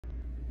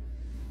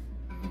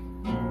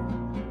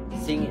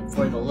Sing it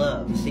for the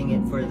love, sing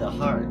it for the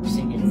heart,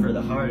 sing it for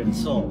the heart and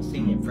soul,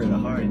 sing it for the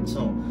heart and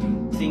soul,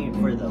 sing it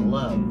for the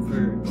love,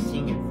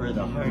 sing it for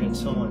the heart and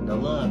soul and the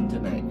love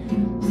tonight.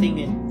 Sing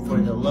it for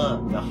the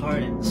love, the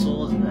heart and the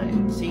soul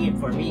tonight. Sing it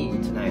for me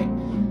tonight.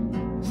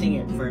 Sing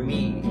it for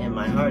me and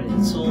my heart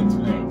and soul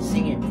tonight.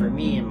 Sing it for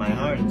me and my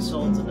heart and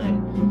soul tonight.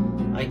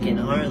 I can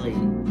hardly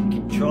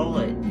control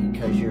it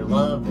because your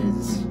love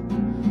is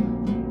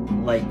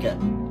like a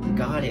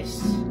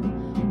goddess.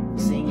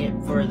 Sing it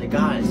for the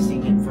goddess,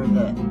 sing it for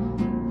the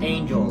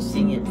angels,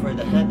 sing it for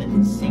the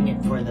heavens, sing it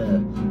for the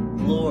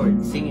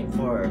Lord, sing it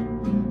for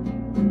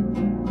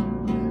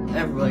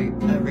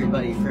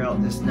everybody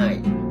throughout this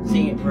night.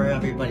 Sing it for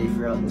everybody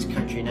throughout this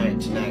country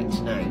night,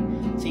 tonight.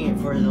 Sing it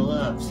for the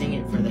love, sing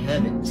it for the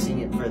heavens, sing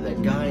it for the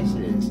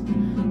goddesses,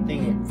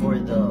 sing it for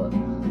the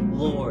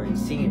Lord,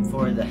 sing it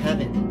for the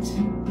heavens.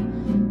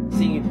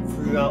 Sing it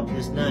throughout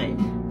this night,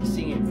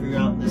 sing it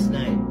throughout this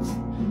night.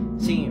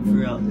 Sing it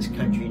throughout this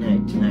country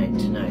night,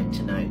 tonight.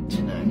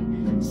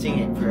 Sing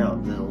it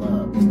throughout the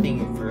love,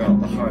 sing it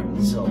throughout the heart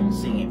and soul,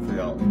 sing it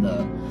throughout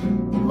the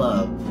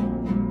love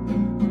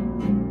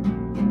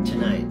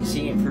tonight.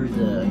 Sing it through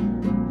the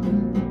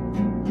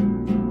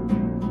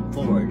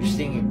forge,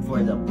 sing it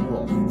for the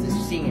wolf,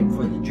 sing it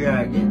for the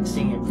dragon,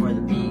 sing it for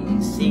the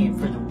bees, sing it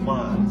for the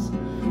wasps,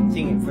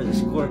 sing it for the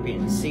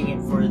scorpions, sing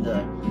it for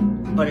the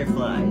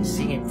butterflies,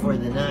 sing it for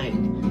the night,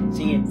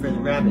 sing it for the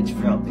rabbits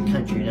throughout the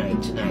country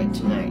night, tonight.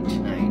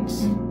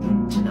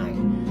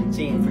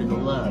 Sing it for the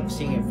love,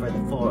 sing it for the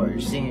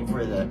forge, sing it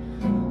for the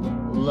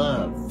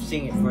love,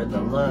 sing it for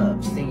the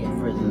love, sing it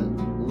for the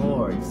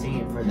Lord, sing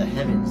it for the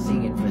heavens,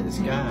 sing it for the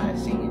sky,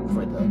 sing it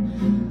for the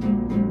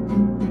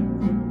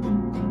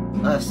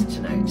us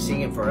tonight,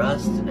 sing it for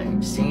us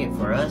tonight, sing it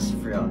for us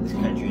throughout this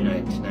country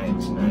night,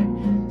 tonight.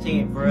 Sing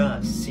it for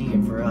us, sing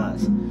it for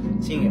us,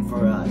 sing it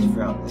for us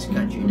throughout this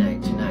country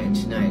night, tonight.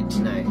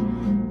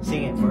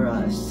 Sing it for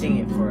us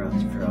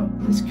throughout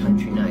this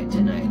country night,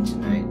 tonight.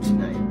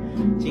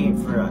 Sing it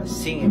for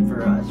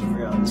us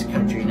throughout this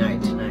country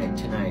night, tonight.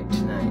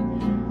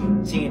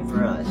 Sing it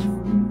for us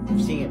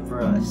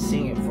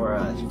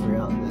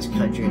throughout this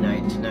country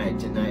night,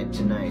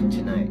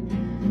 tonight.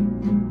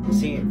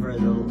 Sing it for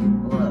the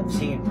love,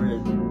 sing it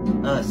for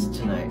us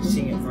tonight,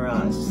 sing it for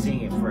us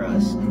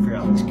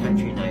throughout this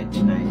country night,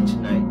 tonight.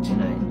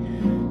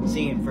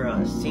 Sing it for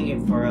us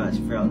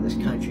throughout this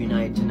country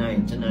night,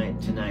 tonight.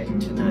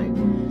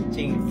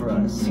 Sing it for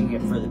us, sing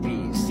it for the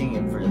bees, sing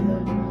it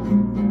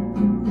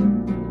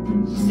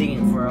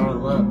for our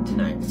love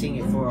tonight, sing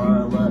it for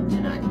our love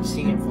tonight,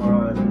 sing it for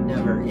our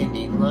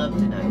never-ending love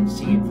tonight,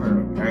 sing it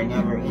for our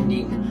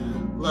never-ending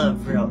love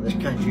throughout this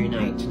country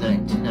night,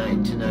 tonight.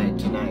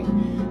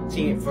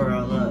 Sing it for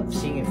our love,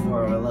 sing it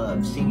for our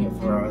love, sing it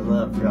for our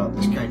love throughout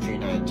this country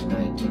night,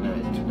 tonight.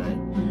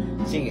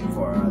 Sing it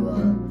for our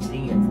love,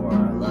 sing it for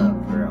our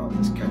love throughout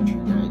this country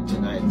night,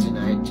 tonight.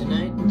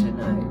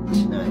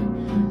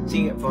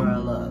 Sing it for our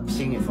love,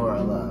 sing it for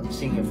our love,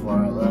 sing it for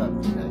our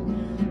love tonight.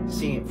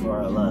 Sing it for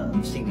our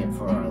love, sing it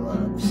for our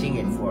love, sing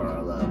it for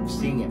our love,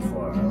 sing it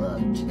for our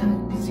love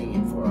tonight, sing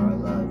it for our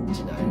love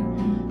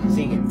tonight.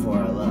 Sing it for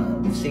our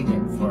love, sing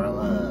it for our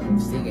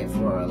love, sing it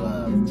for our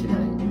love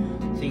tonight.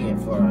 Sing it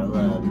for our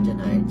love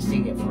tonight,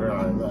 sing it for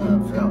our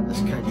love throughout this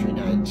country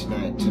night,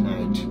 tonight.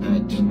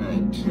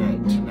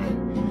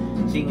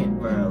 Sing it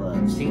for our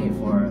love, sing it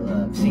for our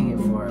love, sing it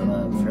for our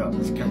love throughout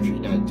this country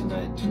night,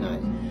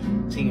 tonight.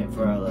 Sing it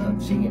for our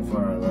love, sing it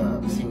for our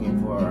love, sing it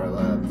for our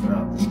love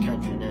throughout this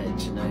country night,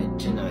 tonight.